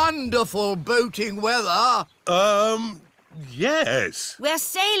 Wonderful boating weather. Yes. We're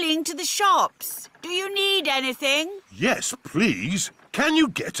sailing to the shops. Do you need anything? Yes, please. Can you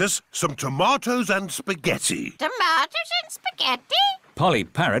get us some tomatoes and spaghetti? Tomatoes and spaghetti? Polly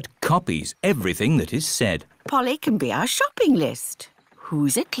Parrot copies everything that is said. Polly can be our shopping list.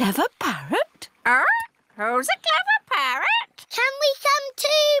 Who's a clever parrot? Who's a clever parrot? Can we come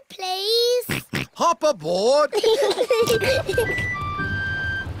too, please? Hop aboard.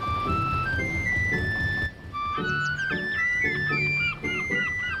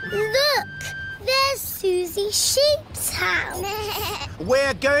 Look, there's Suzy Sheep's house.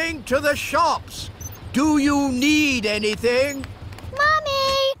 We're going to the shops. Do you need anything?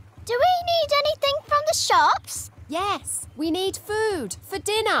 Mummy, do we need anything from the shops? Yes, we need food for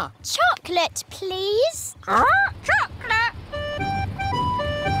dinner. Chocolate, please. Chocolate.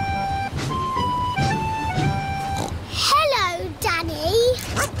 Hello, Danny.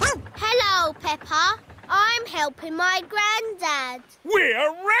 Hello, Peppa. I'm helping my granddad.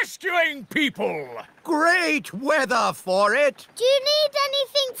 We're rescuing people. Great weather for it. Do you need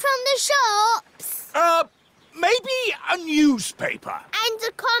anything from the shops? Maybe a newspaper. And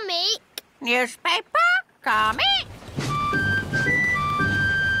a comic. Newspaper? Comic?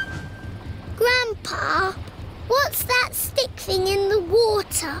 Grandpa, what's that stick thing in the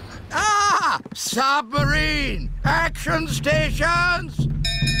water? Ah! Submarine! Action stations!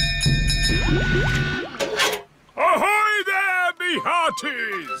 Ahoy there, me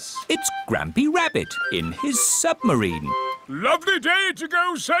hearties! It's Grampy Rabbit in his submarine. Lovely day to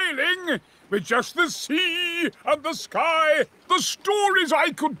go sailing with just the sea and the sky. The stories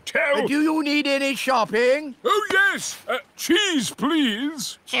I could tell. Do you need any shopping? Oh, yes. Cheese,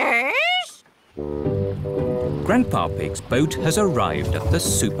 please. Cheese? Grandpa Pig's boat has arrived at the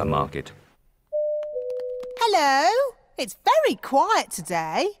supermarket. Hello. It's very quiet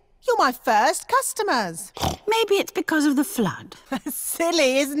today. You're my first customers. Maybe it's because of the flood.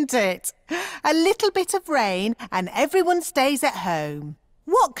 Silly, isn't it? A little bit of rain and everyone stays at home.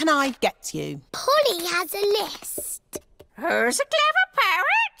 What can I get you? Polly has a list. Who's a clever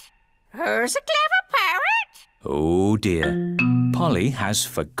parrot? Who's a clever parrot? Oh dear, Polly has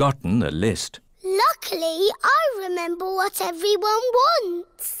forgotten the list. Luckily, I remember what everyone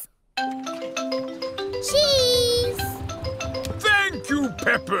wants. Cheese! Thank you,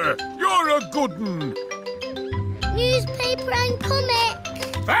 Peppa. You're a good 'un. Newspaper and comic.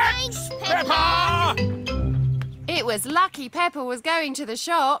 Thanks, Peppa. Peppa! It was lucky Peppa was going to the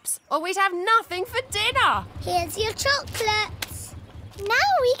shops, or we'd have nothing for dinner. Here's your chocolates.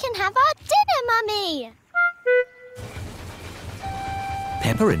 Now we can have our dinner, Mummy.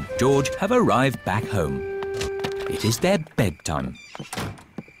 Peppa and George have arrived back home. It is their bedtime.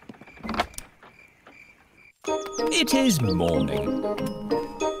 It is morning.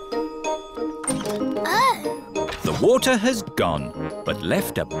 Oh. The water has gone, but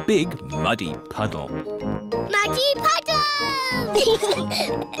left a big muddy puddle. Muddy puddle!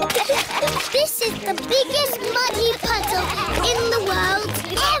 This is the biggest muddy puddle in the world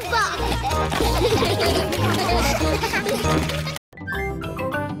ever!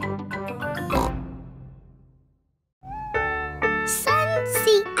 Sun,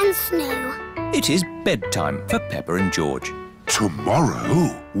 sea and snow. It is bedtime for Peppa and George.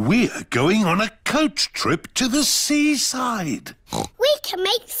 Tomorrow, we're going on a coach trip to the seaside. We can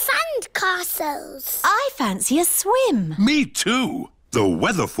make sand castles. I fancy a swim. Me too. The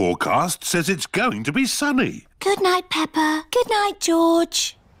weather forecast says it's going to be sunny. Good night, Peppa. Good night,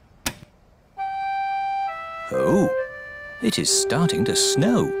 George. Oh, it is starting to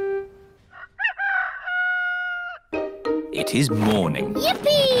snow. It is morning.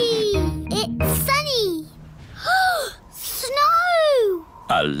 Yippee! It's sunny. Snow!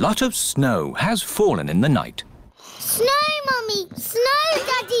 A lot of snow has fallen in the night. Snow, Mummy! Snow,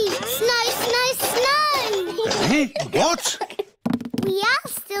 Daddy! Snow, snow, snow! Eh? What? We are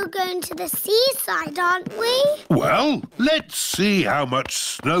still going to the seaside, aren't we? Well, let's see how much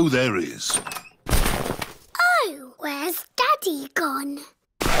snow there is. Oh, where's Daddy gone?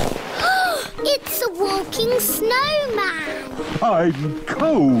 It's a walking snowman. I'm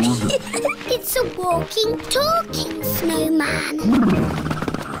cold. It's a walking, talking snowman.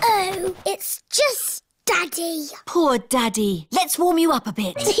 Oh, it's just Daddy. Poor Daddy. Let's warm you up a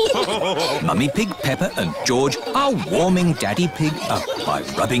bit. Mummy Pig, Peppa and George are warming Daddy Pig up by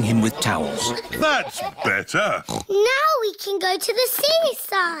rubbing him with towels. That's better. Now we can go to the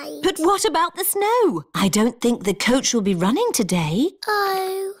seaside. But what about the snow? I don't think the coach will be running today.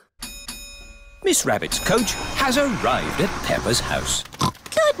 Oh. Miss Rabbit's coach has arrived at Peppa's house.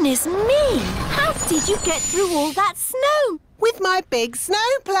 Goodness me! How did you get through all that snow? With my big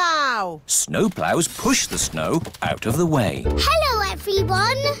snowplow. Snowplows push the snow out of the way. Hello,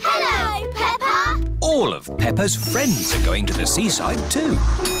 everyone. Hello, Peppa. All of Peppa's friends are going to the seaside too.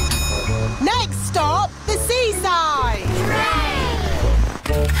 Next stop, the seaside.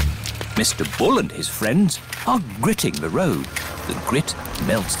 Hooray! Mr. Bull and his friends are gritting the road. The grit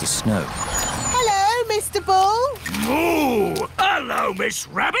melts the snow. Hello, Mr. Bull. Moo! Hello, Miss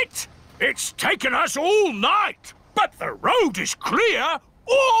Rabbit. It's taken us all night, but the road is clear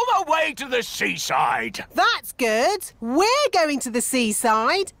all the way to the seaside. That's good. We're going to the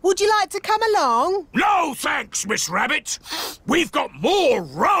seaside. Would you like to come along? No, thanks, Miss Rabbit. We've got more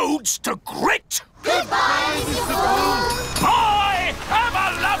roads to grit. Goodbye, Mr. Bull. Bye! Have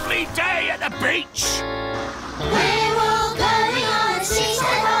a lovely day at the beach. We're all going on a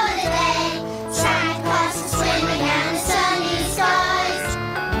seaside holiday. Sand castles swimming and sunny skies.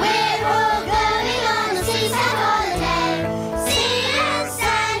 We're all going on a seaside holiday. Sea and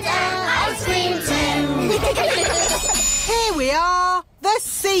sand and ice cream too. Here we are, the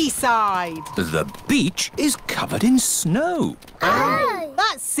seaside. The beach is covered in snow. Oh.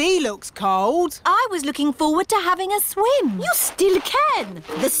 That sea looks cold. I was looking forward to having a swim. You still can.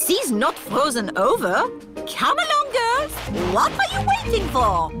 The sea's not frozen over. Come along, girls. What are you waiting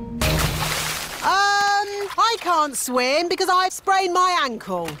for? I can't swim because I've sprained my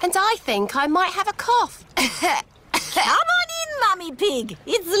ankle. And I think I might have a cough. Come on in, Mummy Pig.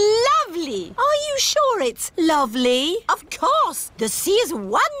 It's lovely. Are you sure it's lovely? Of course. The sea is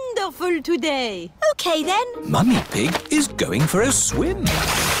wonderful today. OK, then. Mummy Pig is going for a swim.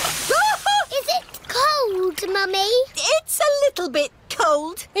 Is it cold, Mummy? It's a little bit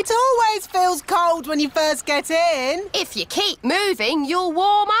cold. It always feels cold when you first get in. If you keep moving, you'll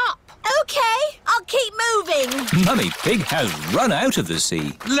warm up. OK, I'll keep moving. Mummy Pig has run out of the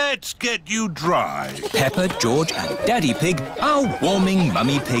sea. Let's get you dry. Peppa, George and Daddy Pig are warming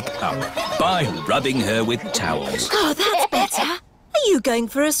Mummy Pig up by rubbing her with towels. Oh, that's better. Are you going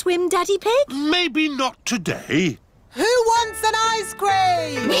for a swim, Daddy Pig? Maybe not today. Who wants an ice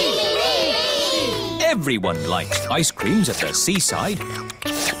cream? Me! Everyone likes ice creams at the seaside.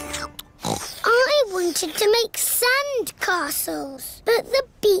 I wanted to make sand castles, but the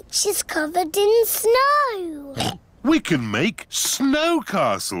beach is covered in snow. We can make snow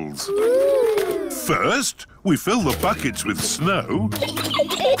castles. First, we fill the buckets with snow.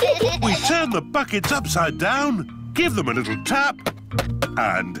 We turn the buckets upside down give them a little tap,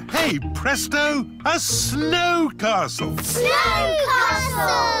 and hey presto, a snow castle. Snow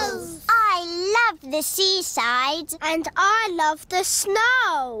castles! I love the seaside. And I love the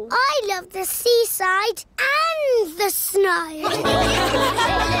snow. I love the seaside and the snow.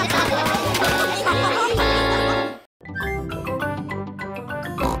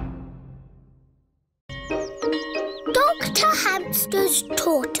 Dr. Hamster's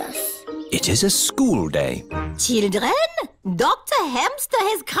tortoise. It is a school day. Children, Dr. Hamster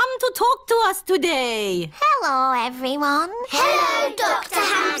has come to talk to us today. Hello, everyone. Hello, Dr.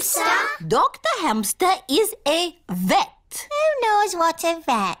 Hamster. Dr. Hamster is a vet. Who knows what a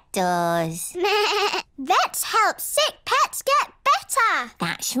vet does? Vets help sick pets get better.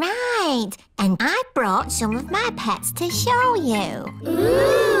 That's right. And I brought some of my pets to show you.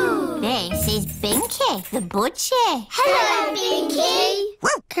 Ooh. This is Binky, the budgie. Hello, Binky.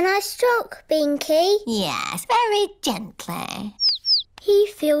 Can I stroke Binky? Yes, very gently. He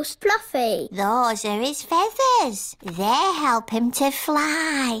feels fluffy. Those are his feathers. They help him to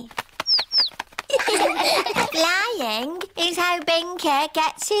fly. Flying is how Binky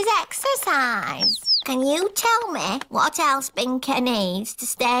gets his exercise. Can you tell me what else Binky needs to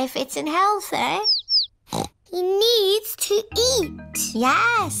stay fit and healthy? He needs to eat.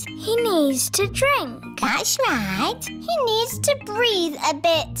 Yes. He needs to drink. That's right. He needs to breathe a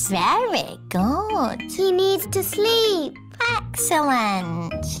bit. Very good. He needs to sleep.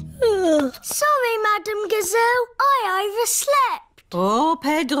 Excellent. Sorry, Madam Gazelle. I overslept. Oh,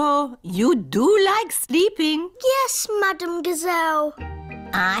 Pedro, you do like sleeping. Yes, Madam Gazelle.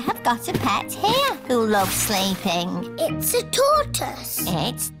 I have got a pet here who loves sleeping. It's a tortoise.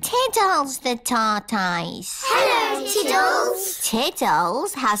 It's Tiddles the tortoise. Hello, Tiddles.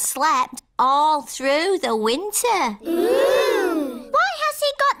 Tiddles has slept all through the winter. Ooh. Why has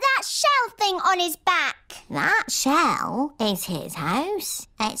he got that shell thing on his back? That shell is his house.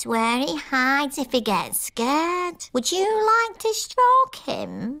 It's where he hides if he gets scared. Would you like to stroke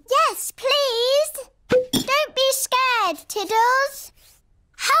him? Yes, please. Don't be scared, Tiddles.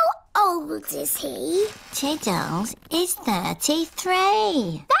 How old is he? Tiddles is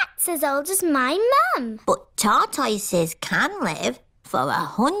 33. That's as old as my mum. But tortoises can live for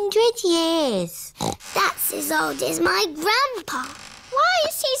 100 years. That's as old as my grandpa. Why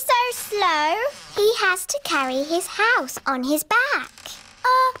is he so slow? He has to carry his house on his back.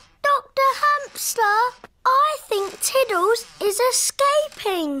 Dr. Hamster, I think Tiddles is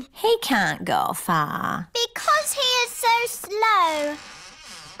escaping. He can't go far. Because he is so slow.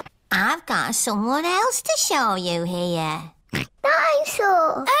 I've got someone else to show you here.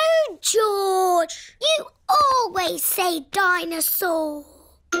 Dinosaur. Oh, George, you always say dinosaur.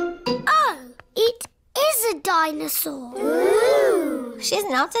 Oh, it is a dinosaur. Ooh. She's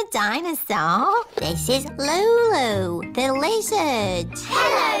not a dinosaur. This is Lulu, the lizard.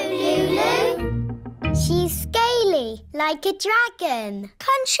 Hello, Lulu. She's scaly, like a dragon.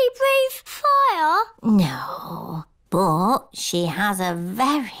 Can she breathe fire? No, but she has a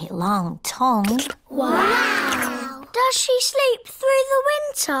very long tongue. Wow. Does she sleep through the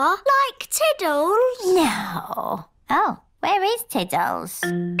winter, like Tiddles? No. Oh, where is Tiddles?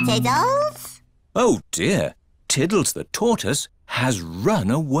 Tiddles? Oh dear, Tiddles the tortoise has run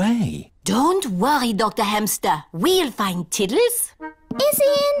away. Don't worry, Dr. Hamster. We'll find Tiddles. Is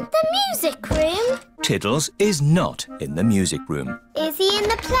he in the music room? Tiddles is not in the music room. Is he in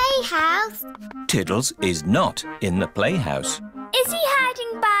the playhouse? Tiddles is not in the playhouse. Is he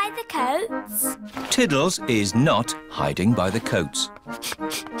hiding by the coats? Tiddles is not hiding by the coats.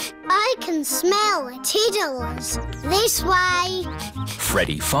 I can smell Tiddles. This way.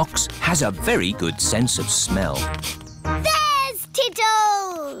 Freddy Fox has a very good sense of smell. There's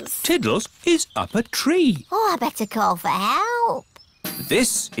Tiddles! Tiddles is up a tree. Oh, I better call for help.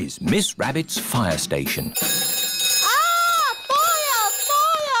 This is Miss Rabbit's fire station. Ah! Fire!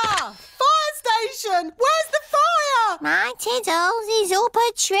 Fire! Fire station! Where's the fire? My Tiddles is up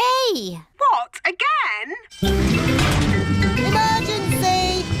a tree. What, again?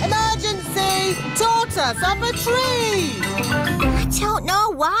 Emergency! Emergency! Tortoise up a tree! I don't know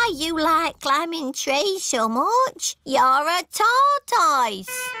why you like climbing trees so much. You're a tortoise.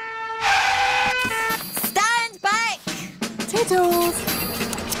 Stand back! Tiddles!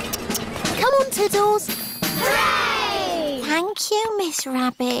 Come on, Tiddles! Hooray! Thank you, Miss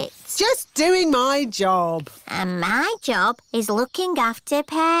Rabbit. Just doing my job. And my job is looking after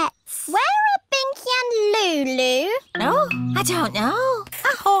pets. Where are Binky and Lulu? Oh, I don't know.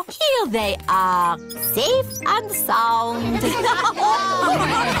 Oh, here they are, safe and sound.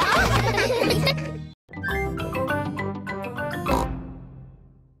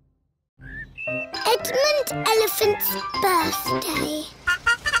 Edmund Edmund's birthday.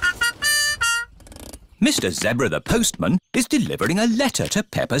 Mr. Zebra the postman is delivering a letter to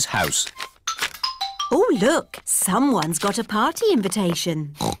Peppa's house. Oh, look, someone's got a party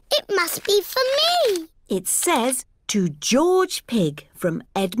invitation. It must be for me. It says, to George Pig from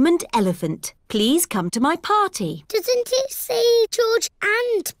Edmund Elephant. Please come to my party. Doesn't it say George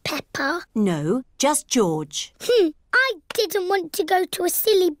and Peppa? No, just George. I didn't want to go to a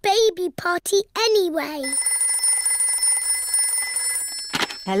silly baby party anyway.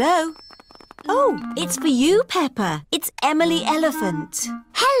 Hello? Oh, it's for you, Peppa. It's Emily Elephant.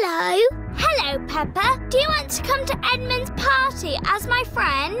 Hello. Hello, Peppa. Do you want to come to Edmund's party as my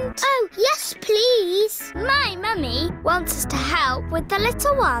friend? Oh, yes, please. My mummy wants us to help with the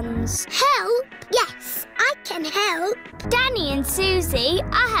little ones. Help? Yes, I can help. Danny and Suzy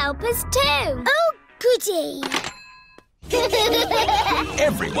are helpers too. Oh, goody.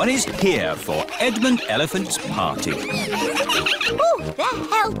 Everyone is here for Edmund Elephant's party. Oh, the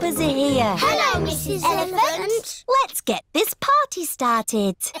helpers are here. Hello, Mrs. Elephant. Let's get this party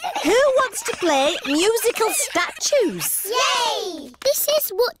started. Who wants to play musical statues? Yay! This is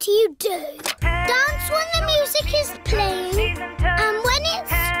what you do. Dance when the music is playing, and when it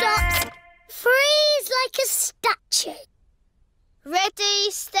stops, freeze like a statue.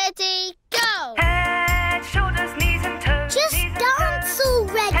 Ready, steady, go! Head, shoulders, knees and toes. Just dance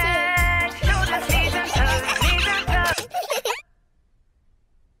already. Head, shoulders, knees and toes, knees and toes.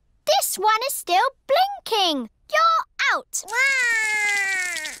 This one is still blinking. You're out.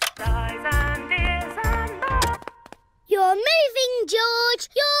 Eyes and ears and mouth. You're moving, George.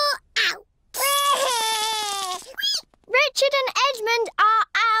 You're out. Richard and Edmund are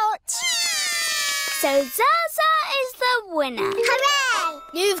out. So Zaza is the winner. Hooray!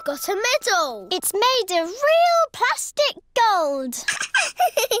 You've got a medal. It's made of real plastic gold.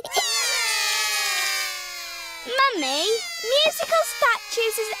 Mummy, musical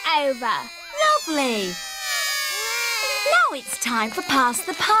statues is over. Lovely. Now it's time for Pass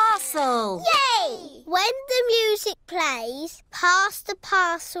the Parcel. Yay! When the music plays, pass the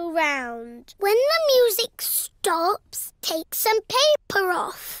parcel round. When the music stops, take some paper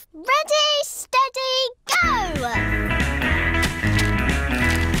off. Ready, steady, go!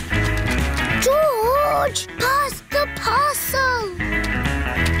 George, pass the parcel.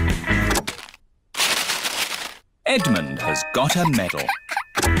 Edmund has got a medal.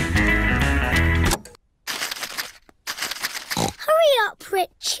 Hurry up,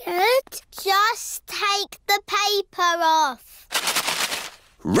 Richard. Just take the paper off.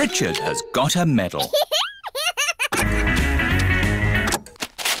 Richard has got a medal.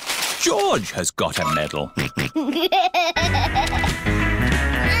 George has got a medal.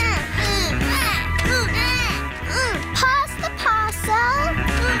 Pass the parcel.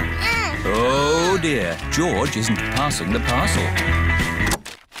 Oh dear, George isn't passing the parcel.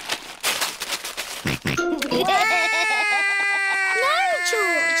 No,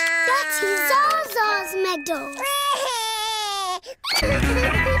 George, that is Zaza's medal.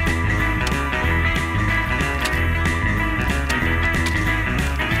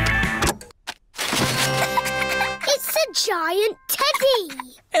 It's a giant teddy.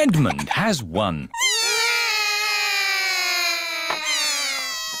 Edmund has won.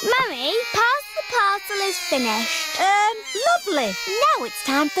 Mummy, pass the parcel is finished. Lovely. Now it's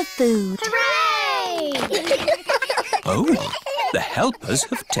time for food. Hooray! Oh, the helpers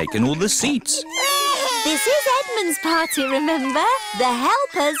have taken all the seats. This is Edmund's party, remember? The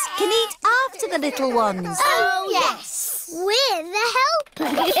helpers can eat after the little ones. Oh, yes. We're the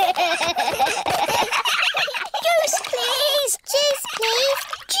helpers. Juice, please. Juice, please.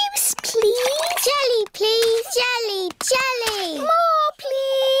 Juice, please. Jelly, please. Jelly, jelly. More,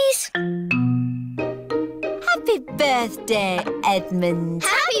 please. Happy birthday, Edmund.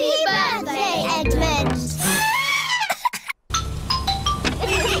 Happy birthday, Edmund.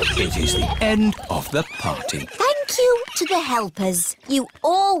 It is the end of the party. Thank you to the helpers. You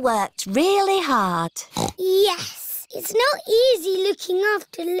all worked really hard. Yes, it's not easy looking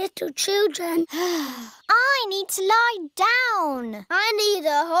after little children. I need to lie down. I need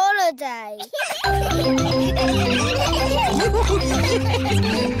a holiday.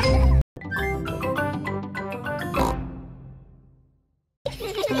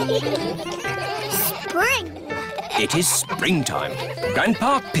 Spring. It is springtime.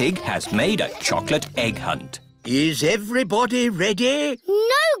 Grandpa Pig has made a chocolate egg hunt. Is everybody ready?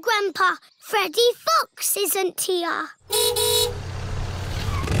 No, Grandpa. Freddy Fox isn't here.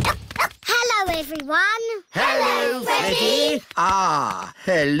 Hello, everyone. Hello, Freddy. Ah,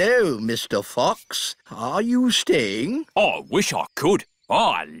 hello, Mr. Fox. Are you staying? I wish I could.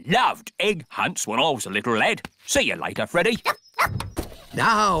 Oh, I loved egg hunts when I was a little lad. See you later, Freddy.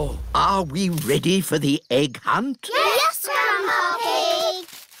 Now, are we ready for the egg hunt? Yes, Grandpa Pig.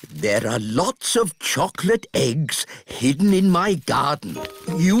 There are lots of chocolate eggs hidden in my garden.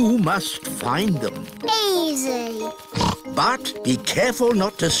 You must find them. Easy. But be careful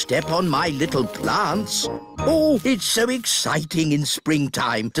not to step on my little plants. Oh, it's so exciting in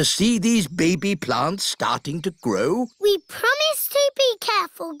springtime to see these baby plants starting to grow. We promise to be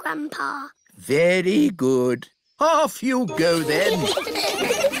careful, Grandpa. Very good. Off you go, then.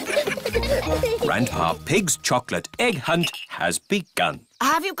 Grandpa Pig's chocolate egg hunt has begun.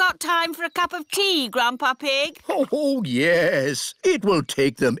 Have you got time for a cup of tea, Grandpa Pig? Oh, yes. It will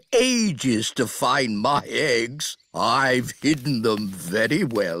take them ages to find my eggs. I've hidden them very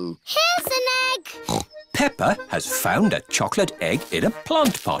well. Here's an egg. Peppa has found a chocolate egg in a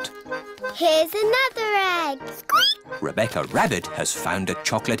plant pot. Here's another egg. Rebecca Rabbit has found a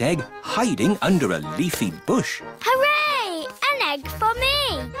chocolate egg hiding under a leafy bush. Hooray! An egg for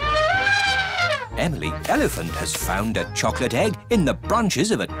me. Emily Elephant has found a chocolate egg in the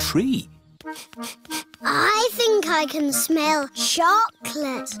branches of a tree. I think I can smell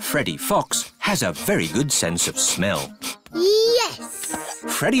chocolate. Freddie Fox has a very good sense of smell. Yes.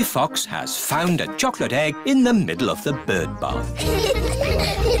 Freddie Fox has found a chocolate egg in the middle of the bird bath.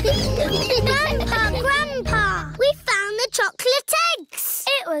 Grandpa, we found the chocolate eggs.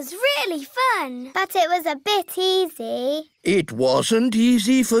 It was really fun, but it was a bit easy. It wasn't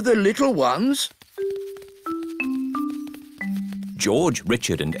easy for the little ones. George,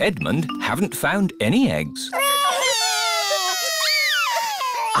 Richard and Edmund haven't found any eggs.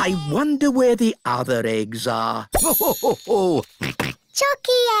 I wonder where the other eggs are.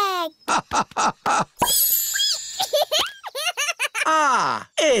 Chucky egg. Ah,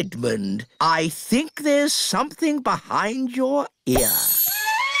 Edmund, I think there's something behind your ear.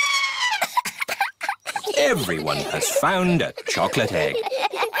 Everyone has found a chocolate egg.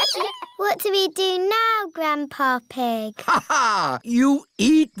 What do we do now, Grandpa Pig? Ha ha! You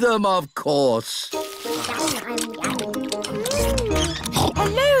eat them, of course.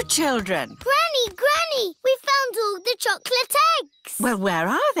 Hello, children. Granny, we found all the chocolate eggs. Well, where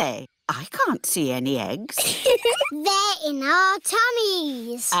are they? I can't see any eggs. They're in our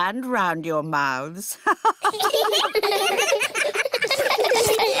tummies. And round your mouths.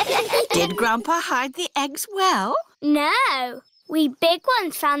 Did Grandpa hide the eggs well? No. We big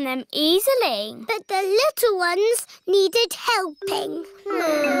ones found them easily. But the little ones needed helping.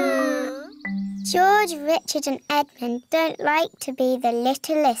 George, Richard and Edmund don't like to be the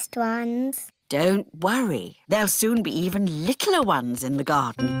littlest ones. Don't worry. There'll soon be even littler ones in the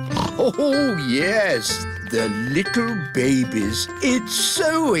garden. Oh, yes. The little babies. It's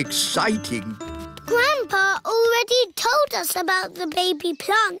so exciting. Grandpa already told us about the baby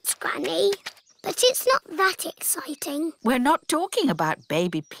plants, Granny. But it's not that exciting. We're not talking about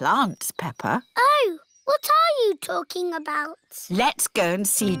baby plants, Peppa. Oh, what are you talking about? Let's go and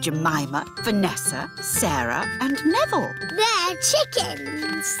see Jemima, Vanessa, Sarah and Neville. They're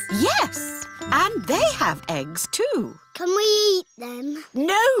chickens. Yes, and they have eggs too. Can we eat them?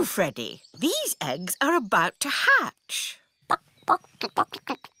 No, Freddy. These eggs are about to hatch. Oh,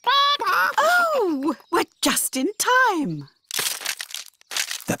 we're just in time.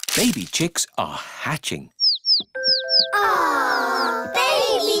 The baby chicks are hatching. Oh,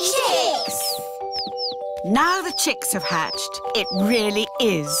 baby chicks! Now the chicks have hatched, it really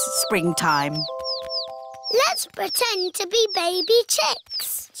is springtime. Let's pretend to be baby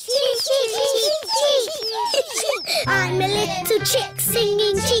chicks. Cheep, cheep, cheep, cheep. I'm a little chick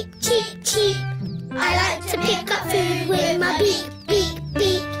singing cheep, cheep, cheep. I like to pick up food with my beak, beak,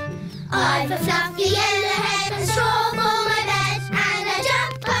 beak. I've a fluffy